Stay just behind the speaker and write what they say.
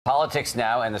Politics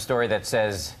now, and the story that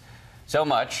says so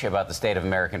much about the state of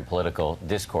American political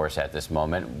discourse at this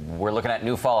moment. We're looking at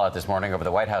new fallout this morning over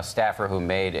the White House staffer who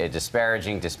made a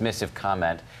disparaging, dismissive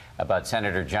comment about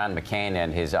Senator John McCain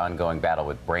and his ongoing battle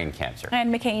with brain cancer.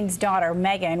 And McCain's daughter,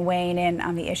 Meghan, weighing in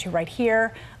on the issue right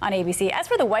here on ABC. As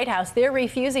for the White House, they're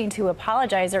refusing to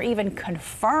apologize or even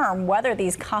confirm whether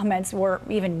these comments were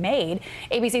even made.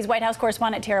 ABC's White House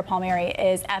correspondent Tara Palmieri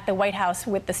is at the White House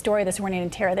with the story this morning.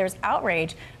 And Tara, there's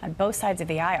outrage on both sides of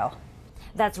the aisle.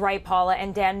 That's right, Paula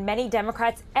and Dan. Many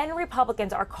Democrats and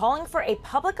Republicans are calling for a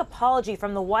public apology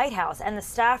from the White House and the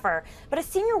staffer. But a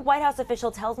senior White House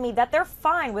official tells me that they're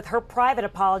fine with her private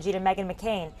apology to Meghan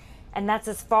McCain. And that's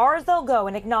as far as they'll go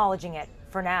in acknowledging it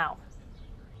for now.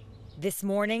 This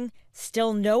morning,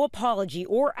 still no apology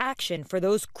or action for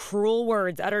those cruel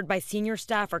words uttered by senior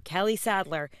staffer Kelly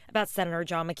Sadler about Senator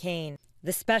John McCain.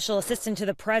 The special assistant to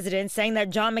the president saying that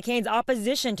John McCain's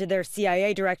opposition to their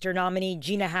CIA director nominee,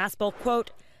 Gina Haspel, quote,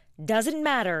 doesn't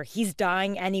matter, he's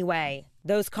dying anyway.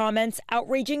 Those comments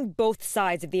outraging both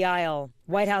sides of the aisle.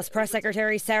 White House Press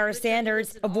Secretary Sarah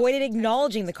Sanders avoided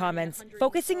acknowledging the comments,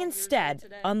 focusing instead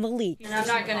on the leak. And I'm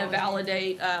not going to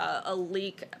validate a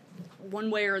leak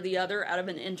one way or the other out of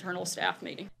an internal staff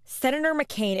meeting. Senator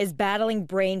McCain is battling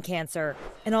brain cancer.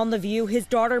 And on The View, his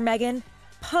daughter Meghan,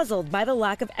 puzzled by the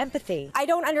lack of empathy. I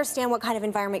don't understand what kind of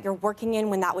environment you're working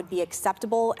in when that would be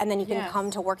acceptable, and then you can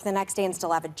come to work the next day and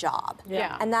still have a job.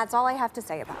 Yeah. And that's all I have to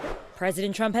say about it.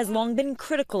 President Trump has long been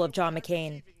critical of John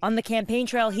McCain. On the campaign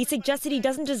trail, he suggested he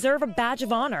doesn't deserve a badge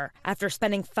of honor after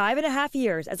spending 5.5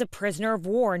 years as a prisoner of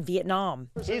war in Vietnam.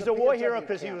 He's a war hero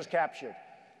because he was captured.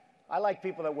 I like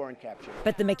people that weren't captured.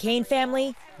 But the McCain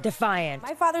family, defiant.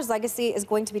 My father's legacy is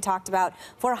going to be talked about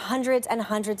for hundreds and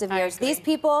hundreds of years. These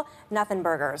people, nothing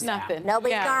burgers. Nothing.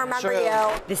 Nobody's gonna remember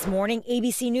you. This morning,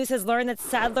 ABC News has learned that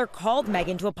Sadler called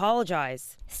Meghan to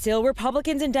apologize. Still,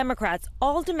 Republicans and Democrats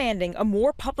all demanding a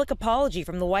more public apology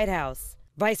from the White House.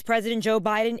 Vice President Joe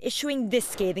Biden issuing this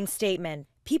scathing statement.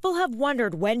 People have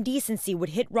wondered when decency would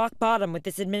hit rock bottom with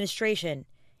this administration.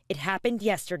 It happened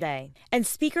yesterday. And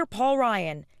Speaker Paul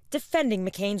Ryan defending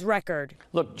McCain's record.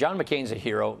 Look, John McCain's a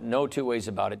hero, no two ways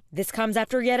about it. This comes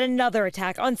after yet another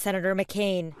attack on Senator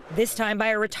McCain, this time by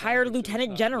a retired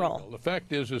lieutenant general. The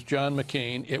fact is John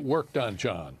McCain, it worked on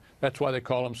John. That's why they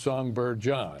call him Songbird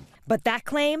John. But that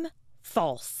claim,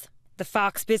 false. The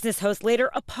Fox Business host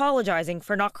later apologizing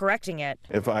for not correcting it.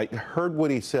 If I heard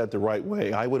what he said the right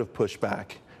way, I would have pushed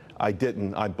back. I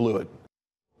didn't. I blew it.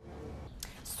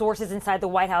 Sources inside the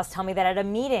White House tell me that at a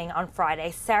meeting on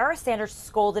Friday, Sarah Sanders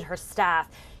scolded her staff.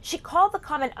 She called the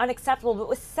comment unacceptable, but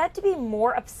was said to be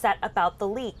more upset about the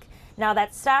leak. Now,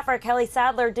 that staffer, Kelly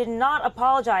Sadler, did not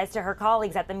apologize to her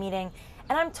colleagues at the meeting.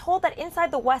 And I'm told that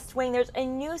inside the West Wing, there's a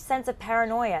new sense of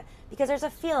paranoia because there's a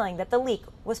feeling that the leak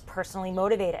was personally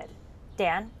motivated.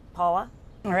 Dan, Paula.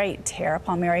 All right, Tara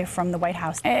Palmieri from the White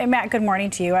House. And Matt, good morning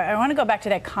to you. I want to go back to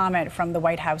that comment from the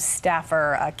White House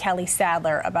staffer, Kelly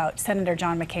Sadler, about Senator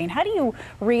John McCain. How do you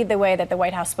read the way that the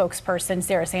White House spokesperson,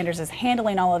 Sarah Sanders, is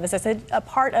handling all of this? Is it a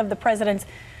part of the president's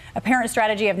apparent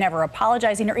strategy of never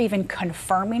apologizing or even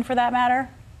confirming, for that matter?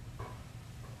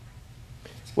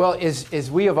 Well, as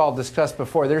we have all discussed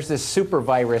before, there's this super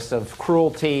virus of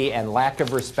cruelty and lack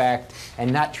of respect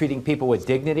and not treating people with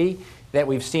dignity that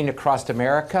we've seen across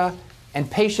America. And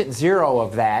patient zero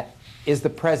of that is the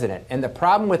president. And the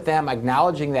problem with them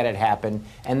acknowledging that it happened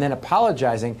and then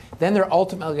apologizing, then they're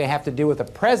ultimately going to have to do with a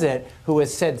president who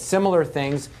has said similar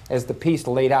things as the piece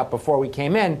laid out before we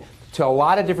came in to a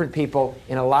lot of different people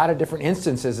in a lot of different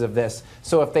instances of this.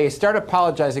 So if they start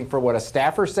apologizing for what a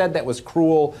staffer said that was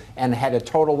cruel and had a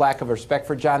total lack of respect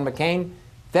for John McCain,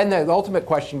 then the ultimate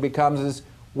question becomes is,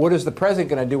 what is the president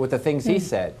going to do with the things he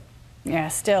said? Yeah,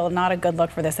 still not a good look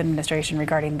for this administration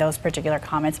regarding those particular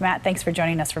comments. Matt, thanks for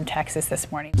joining us from Texas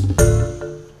this morning.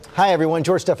 Hi, everyone.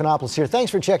 George Stephanopoulos here.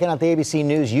 Thanks for checking out the ABC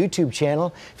News YouTube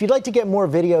channel. If you'd like to get more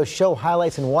videos, show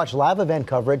highlights, and watch live event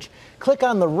coverage, click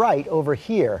on the right over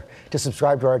here to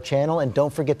subscribe to our channel. And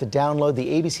don't forget to download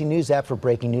the ABC News app for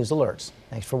breaking news alerts.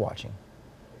 Thanks for watching.